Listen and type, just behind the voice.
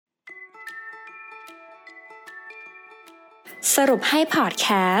สรุปให้พอดแค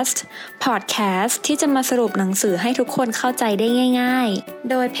สต์ที่จะมาสรุปหนังสือให้ทุกคนเข้าใจได้ง่ายๆ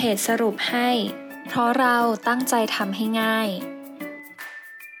โดยเพจสรุปให้เพราะเราตั้งใจทำให้ง่าย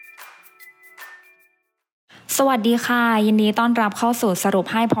สวัสดีค่ะยินดีต้อนรับเข้าสู่สรุป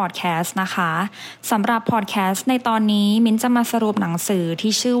ให้พอดแคสต์นะคะสำหรับพอดแคสต์ในตอนนี้มิ้นจะมาสรุปหนังสือ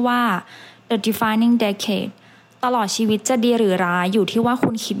ที่ชื่อว่า The Defining Decade ตลอดชีวิตจะดีหรือร้ายอยู่ที่ว่าคุ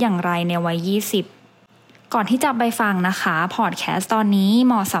ณคิดอย่างไรในวัย20ก่อนที่จะไปฟังนะคะพอดแคสต์ตอนนี้เ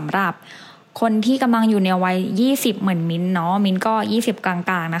หมาะสำหรับคนที่กำลังอยู่ในวัย20เหมือนมิ้นเนาะมิ้นก็20กลา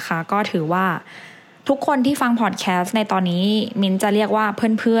งๆนะคะก็ถือว่าทุกคนที่ฟังพอดแคสต์ในตอนนี้มิ้นจะเรียกว่า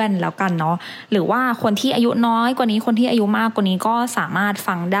เพื่อนๆแล้วกันเนาะหรือว่าคนที่อายุน้อยกว่านี้คนที่อายุมากกว่านี้ก็สามารถ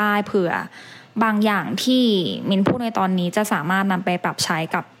ฟังได้เผื่อบางอย่างที่มิ้นพูดในตอนนี้จะสามารถนำไปปรับใช้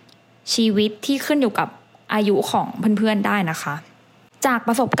กับชีวิตที่ขึ้นอยู่กับอายุของเพื่อนๆได้นะคะจากป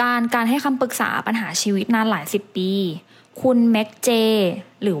ระสบการณ์การให้คำปรึกษาปัญหาชีวิตนานหลาย10ปีคุณแม็กเจ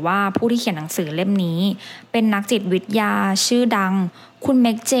หรือว่าผู้ที่เขียนหนังสือเล่มนี้เป็นนักจิตวิทยาชื่อดังคุณแ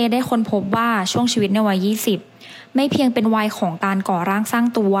ม็กเจได้ค้นพบว่าช่วงชีวิตในวัย20ไม่เพียงเป็นวัยของการก่อร่างสร้าง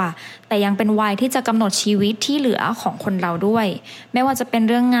ตัวแต่ยังเป็นวัยที่จะกำหนดชีวิตที่เหลือของคนเราด้วยไม่ว่าจะเป็น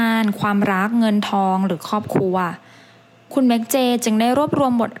เรื่องงานความรักเงินทองหรือครอบครัวคุณแม็กเจจึงได้รวบรว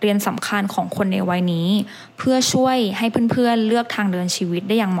มบทเรียนสำคัญของคนในวัยนี้เพื่อช่วยให้เพื่อนๆเลือกทางเดินชีวิตไ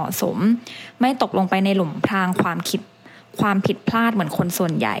ด้อย่างเหมาะสมไม่ตกลงไปในหลุมพรางความผิดพลาดเหมือนคนส่ว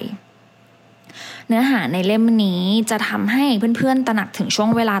นใหญ่เนื้อหาในเล่มนี้จะทำให้เพื่อนๆตระหนักถึงช่วง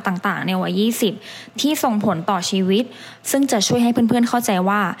เวลาต่างๆในวัย20ที่ส่งผลต่อชีวิตซึ่งจะช่วยให้เพื่อนๆเข้าใจ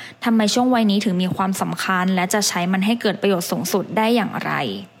ว่าทำไมช่วงวัยนี้ถึงมีความสำคัญและจะใช้มันให้เกิดประโยชน์สูงสุดได้อย่างไร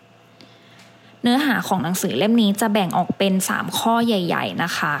เนื้อหาของหนังสือเล่มนี้จะแบ่งออกเป็น3ข้อใหญ่ๆน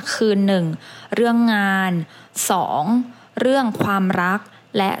ะคะคือ1เรื่องงาน2เรื่องความรัก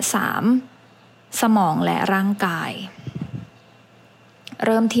และ3สมองและร่างกายเ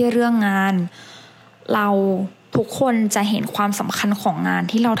ริ่มที่เรื่องงานเราทุกคนจะเห็นความสำคัญของงาน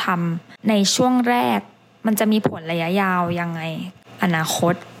ที่เราทำในช่วงแรกมันจะมีผลระยะยาวยังไงอนาค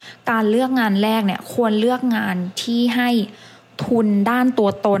ตการเลือกงานแรกเนี่ยควรเลือกงานที่ให้ทุนด้านตัว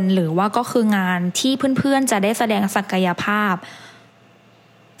ตนหรือว่าก็คืองานที่เพื่อนๆจะได้แสดงศักยภาพ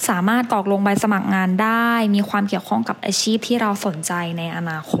สามารถกรอกลงใบสมัครงานได้มีความเกี่ยวข้องกับอาชีพที่เราสนใจในอ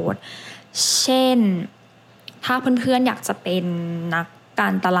นาคตเช่นถ้าเพื่อนๆอยากจะเป็นนักกา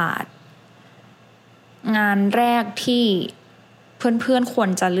รตลาดงานแรกที่เพื่อนๆควร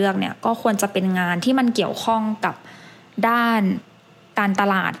จะเลือกเนี่ยก็ควรจะเป็นงานที่มันเกี่ยวข้องกับด้านการต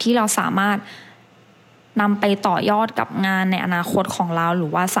ลาดที่เราสามารถนำไปต่อยอดกับงานในอนาคตของเราหรื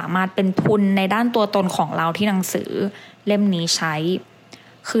อว่าสามารถเป็นทุนในด้านตัวตนของเราที่หนังสือเล่มนี้ใช้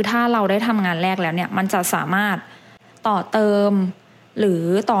คือถ้าเราได้ทำงานแรกแล้วเนี่ยมันจะสามารถต่อเติมหรือ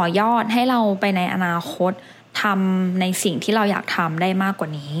ต่อยอดให้เราไปในอนาคตทำในสิ่งที่เราอยากทำได้มากกว่า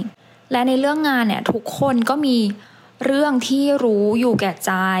นี้และในเรื่องงานเนี่ยทุกคนก็มีเรื่องที่รู้อยู่แก่ใ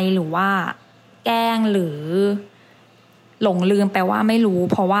จหรือว่าแกล้งหรือหลงลืมไปว่าไม่รู้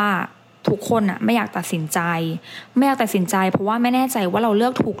เพราะว่าทุกคนอ่ะไม่อยากตัดสินใจเพราะว่าไม่แน่ใจว่าเราเลื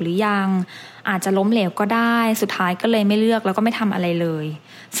อกถูกหรือยังอาจจะล้มเหลวก็ได้สุดท้ายก็เลยไม่เลือกแล้วก็ไม่ทำอะไรเลย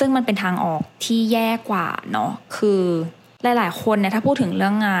ซึ่งมันเป็นทางออกที่แย่กว่าเนาะคือหลายๆคนเนี่ยถ้าพูดถึงเรื่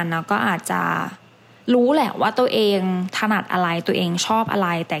องงานนะก็อาจจะรู้แหละว่าตัวเองถนัดอะไรตัวเองชอบอะไร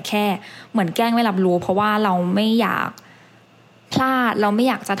แต่แค่เหมือนแกล้งไม่รับรู้เพราะว่าเราไม่อยากพลาดเราไม่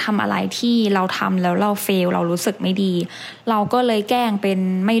อยากจะทำอะไรที่เราทำแล้วเราเฟลเรารู้สึกไม่ดีเราก็เลยแกล้งเป็น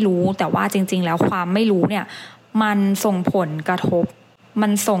ไม่รู้แต่ว่าจริงๆแล้วความไม่รู้เนี่ยมันส่งผลกระทบมั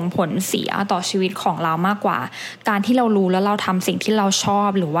นส่งผลเสียต่อชีวิตของเรามากกว่าการที่เรารู้แล้วเราทำสิ่งที่เราชอบ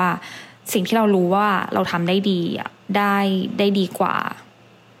หรือว่าสิ่งที่เรารู้ว่าเราทำได้ดีได้ดีกว่า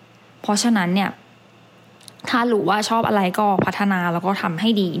เพราะฉะนั้นเนี่ยถ้ารู้ว่าชอบอะไรก็พัฒนาแล้วก็ทำให้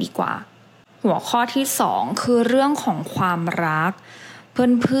ดีกว่าหัวข้อที่2คือเรื่องของความรัก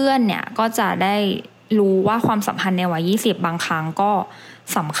เพื่อนๆเนี่ยก็จะได้รู้ว่าความสัมพันธ์ในวัย20บางครั้งก็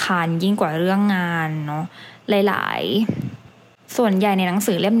สำคัญยิ่งกว่าเรื่องงานเนาะหลายๆส่วนใหญ่ในหนัง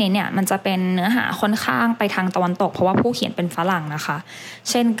สือเล่มนี้เนี่ยมันจะเป็นเนื้อหาค่อนข้างไปทางตะวันตกเพราะว่าผู้เขียนเป็นฝรั่งนะคะ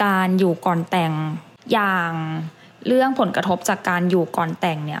เช่นการอยู่ก่อนแต่งอย่างเรื่องผลกระทบจากการอยู่ก่อนแ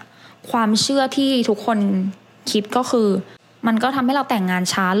ต่งเนี่ยความเชื่อที่ทุกคนคิดก็คือมันก็ทำให้เราแต่งงาน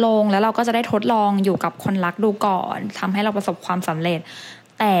ช้าลงแล้วเราก็จะได้ทดลองอยู่กับคนรักดูก่อนทำให้เราประสบความสำเร็จ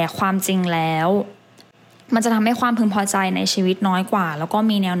แต่ความจริงแล้วมันจะทำให้ความพึงพอใจในชีวิตน้อยกว่าแล้วก็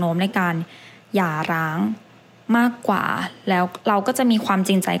มีแนวโน้มในการหย่าร้างมากกว่าแล้วเราก็จะมีความจ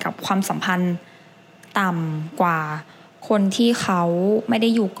ริงใจกับความสัมพันธ์ต่ำกว่าคนที่เขาไม่ได้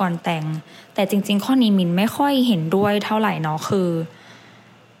อยู่ก่อนแต่งแต่จริงๆข้อนี้มินไม่ค่อยเห็นด้วยเท่าไหร่เนาะคือ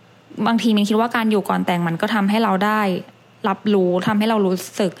บางทีมินคิดว่าการอยู่ก่อนแต่งมันก็ทำให้เราได้ รับรู้ทำให้เรารู้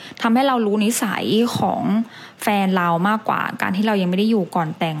สึกทำให้เรารู้นิสัยของแฟนเรามากกว่าการที่เรายังไม่ได้อยู่ก่อน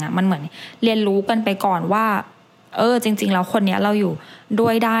แต่งอ่ะมันเหมือนเรียนรู้กันไปก่อนว่าจริงๆแล้วคนเนี้ยเราอยู่ด้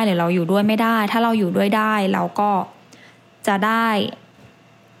วยได้หรือเราอยู่ด้วยไม่ได้ถ้าเราอยู่ด้วยได้เราก็จะได้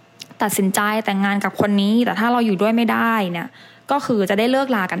ตัดสินใจแต่งงานกับคนนี้แต่ถ้าเราอยู่ด้วยไม่ได้เนี่ยก็คือจะได้เลิก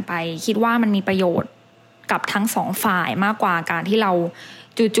ลากันไปคิดว่ามันมีประโยชน์กับทั้งสองฝ่ายมากกว่าการที่เรา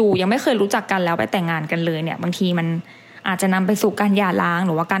จู่ๆยังไม่เคยรู้จักกันแล้วไปแต่งงานกันเลยเนี่ยบางทีมันอาจจะนำไปสู่การหย่าร้างห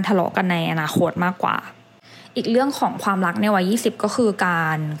รือว่าการทะเลาะกันในอนาคตมากกว่าอีกเรื่องของความรักในวัย20ก็คือกา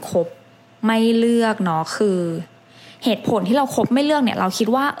รคบไม่เลือกเนาะคือเหตุผลที่เราคบไม่เลือกเนี่ยเราคิด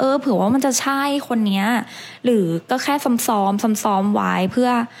ว่าเผื่อว่ามันจะใช่คนเนี้ยหรือก็แค่ซ้อมไว้เพื่อ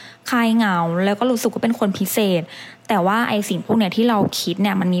คลายเหงาแล้วก็รู้สึกว่าเป็นคนพิเศษแต่ว่าไอ้สิ่งพวกเนี้ยที่เราคิดเ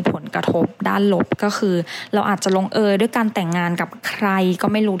นี่ยมันมีผลกระทบด้านลบก็คือเราอาจจะลงด้วยการแต่งงานกับใครก็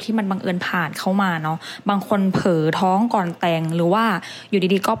ไม่รู้ที่มันบังเอิญผ่านเข้ามาเนาะบางคนเผลอท้องก่อนแต่งหรือว่าอยู่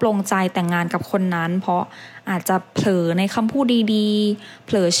ดีๆก็ปลงใจแต่งงานกับคนนั้นเพราะอาจจะเผลอในคำพูดดีๆเ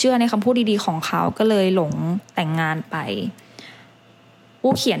ผลอเชื่อในคำพูดดีๆของเขาก็เลยหลงแต่งงานไป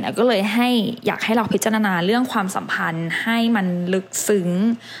ผู้เขียนก็เลยอยากให้เราพิจารณาเรื่องความสัมพันธ์ให้มันลึกซึ้ง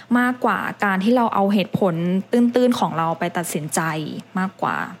มากกว่าการที่เราเอาเหตุผลตื้นๆของเราไปตัดสินใจมากก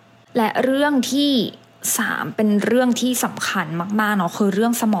ว่าและเรื่องที่3เป็นเรื่องที่สำคัญมากๆเนาะคือเรื่อ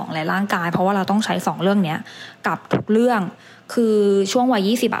งสมองและร่างกายเพราะว่าเราต้องใช้2เรื่องเนี้ยกับทุกเรื่องคือช่วงวัย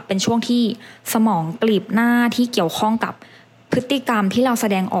20เป็นช่วงที่สมองกลีบหน้าที่เกี่ยวข้องกับพฤติกรรมที่เราแส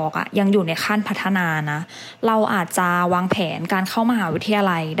ดงออกยังอยู่ในขั้นพัฒนานะเราอาจจะวางแผนการเข้ามหาวิทยา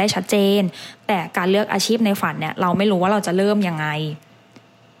ลัยได้ชัดเจนแต่การเลือกอาชีพในฝันเนี่ยเราไม่รู้ว่าเราจะเริ่มยังไง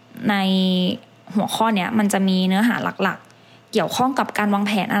ในหัวข้อเนี้ยมันจะมีเนื้อหาหลักๆเกี่ยวข้องกับการวางแ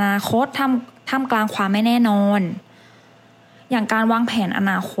ผนอนาคตท่ามกลางความไม่แน่นอนอย่างการวางแผนอ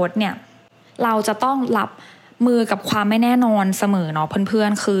นาคตเนี่ยเราจะต้องรับมือกับความไม่แน่นอนเสมอเนาะเพื่อน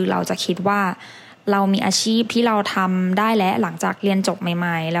ๆคือเราจะคิดว่าเรามีอาชีพที่เราทำได้และหลังจากเรียนจบให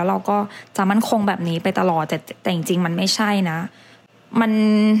ม่ๆแล้วเราก็จะมั่นคงแบบนี้ไปตลอดแต่จริงๆมันไม่ใช่นะมัน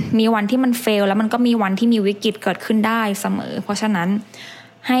มีวันที่มันเฟลแล้วมันก็มีวันที่มีวิกฤตเกิดขึ้นได้เสมอเพราะฉะนั้น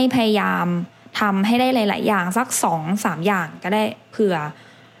ให้พยายามทำให้ได้หลายๆอย่างสัก 2-3 อย่างก็ได้เ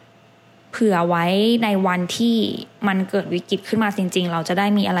ผื่อไว้ในวันที่มันเกิดวิกฤตขึ้นมาจริงๆเราจะได้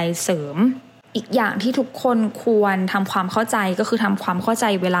มีอะไรเสริมอีกอย่างที่ทุกคนควรทำความเข้าใจก็คือทำความเข้าใจ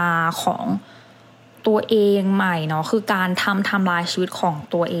เวลาของตัวเองใหม่เนาะคือการทำลายชีวิตของ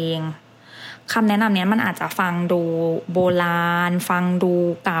ตัวเองคำแนะนำเนี้ยมันอาจจะฟังดูโบราณฟังดู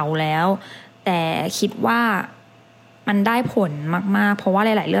เก่าแล้วแต่คิดว่ามันได้ผลมากๆเพราะว่าห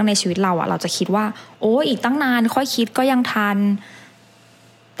ลายๆเรื่องในชีวิตเราจะคิดว่าโอ้อีกตั้งนานค่อยคิดก็ยังทัน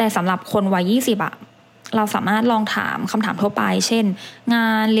แต่สำหรับคนวัย20เราสามารถลองถามคำถามทั่วไปเช่นงา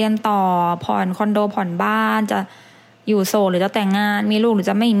นเรียนต่อผ่อนคอนโดผ่อนบ้านจะอยู่โสดหรือจะแต่งงานมีลูกหรือ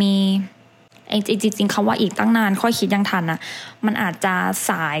จะไม่มีจริงๆคำว่าอีกตั้งนานค่อยคิดยังทันนะมันอาจจะ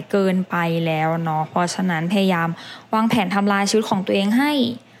สายเกินไปแล้วเนาะเพราะฉะนั้นพยายามวางแผนทำลายชีวิตของตัวเองให้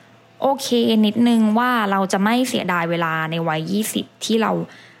โอเคนิดนึงว่าเราจะไม่เสียดายเวลาในวัย20ที่เรา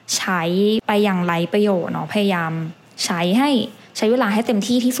ใช้ไปอย่างไร้ประโยชน์เนาะพยายามใช้เวลาให้เต็ม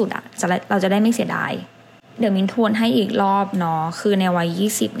ที่ที่สุดเราจะได้ไม่เสียดายเดี๋ยวมินทวนให้อีกรอบเนาะคือในวัย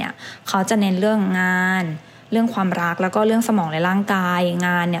20เนี่ยเขาจะเน้นเรื่องงานเรื่องความรักแล้วก็เรื่องสมองและร่างกายง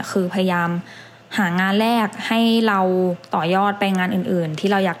านเนี่ยคือพยายามหางานแรกให้เราต่อยอดไปงานอื่นๆที่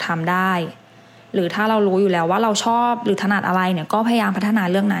เราอยากทำได้หรือถ้าเรารู้อยู่แล้วว่าเราชอบหรือถนัดอะไรเนี่ยก็พยายามพัฒนา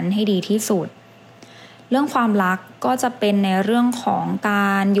เรื่องนั้นให้ดีที่สุดเรื่องความรักก็จะเป็นในเรื่องของกา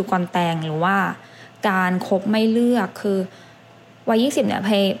รอยู่ก่อนแต่งหรือว่าการคบไม่เลือกคือวัย20เนี่ย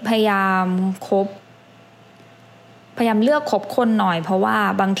พยายามเลือกคบคนหน่อยเพราะว่า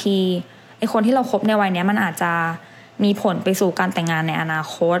บางทีไอ้คนที่เราคบในวัยนี้มันอาจจะมีผลไปสู่การแต่งงานในอนา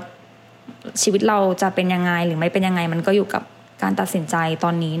คตชีวิตเราจะเป็นยังไงหรือไม่เป็นยังไงมันก็อยู่กับการตัดสินใจตอ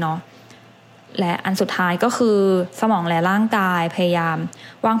นนี้เนาะและอันสุดท้ายก็คือสมองและร่างกายพยายาม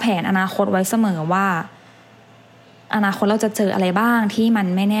วางแผนอนาคตไว้เสมอว่าอนาคตเราจะเจออะไรบ้างที่มัน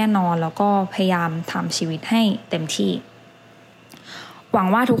ไม่แน่นอนแล้วก็พยายามทำชีวิตให้เต็มที่หวัง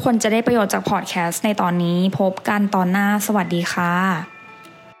ว่าทุกคนจะได้ประโยชน์จากพอดแคสต์ในตอนนี้พบกันตอนหน้าสวัสดีค่ะ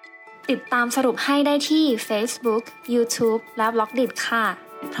ติดตามสรุปให้ได้ที่ Facebook, YouTube และ Blogdit ค่ะ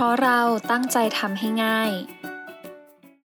เพราะเราตั้งใจทำให้ง่าย